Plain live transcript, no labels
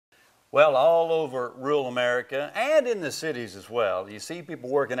Well, all over rural America and in the cities as well, you see people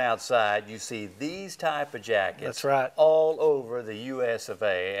working outside, you see these type of jackets. That's right. All over the US of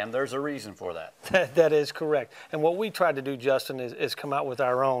A, and there's a reason for that. That is correct. And what we tried to do, Justin, is come out with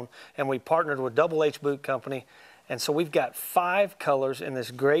our own, and we partnered with Double H Boot Company, and so we've got 5 colors in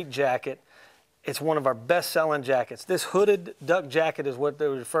this great jacket. It's one of our best-selling jackets. This hooded duck jacket is what they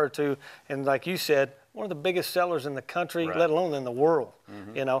refer to, and like you said, one of the biggest sellers in the country, right, let alone in the world,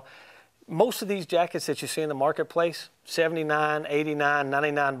 you know. Most of these jackets that you see in the marketplace, $79, $89,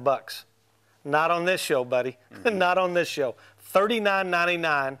 $99. Not on this show, buddy. Not on this show.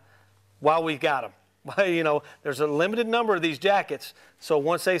 $39.99 while we got them. You know, there's a limited number of these jackets, so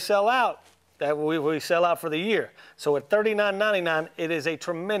once they sell out, that we sell out for the year. So at $39.99, it is a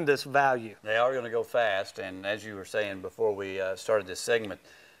tremendous value. They are going to go fast, and as you were saying before we started this segment,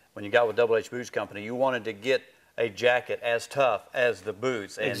 when you got with Double H Boots Company, you wanted to get a jacket as tough as the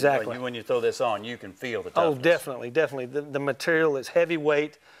boots. And exactly. When you throw this on, you can feel the toughness. Oh, definitely, definitely. The material is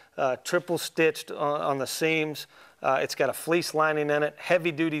heavyweight, triple stitched on the seams. It's got a fleece lining in it,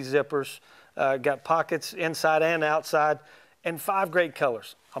 heavy-duty zippers, got pockets inside and outside, and 5 great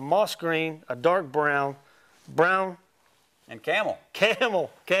colors. A moss green, a dark brown, and camel.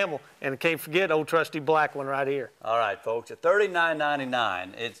 Camel, and can't forget old trusty black one right here. All right, folks, at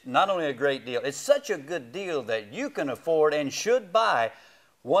 $39.99, it's not only a great deal, it's such a good deal that you can afford and should buy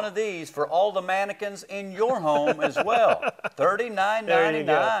one of these for all the mannequins in your home as well.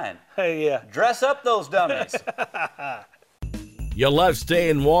 $39.99. Hey, yeah. Dress up those dummies. You'll love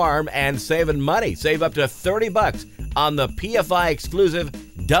staying warm and saving money. Save up to $30 on the PFI Exclusive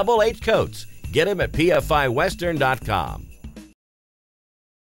Double H coats. Get them at PFIWestern.com.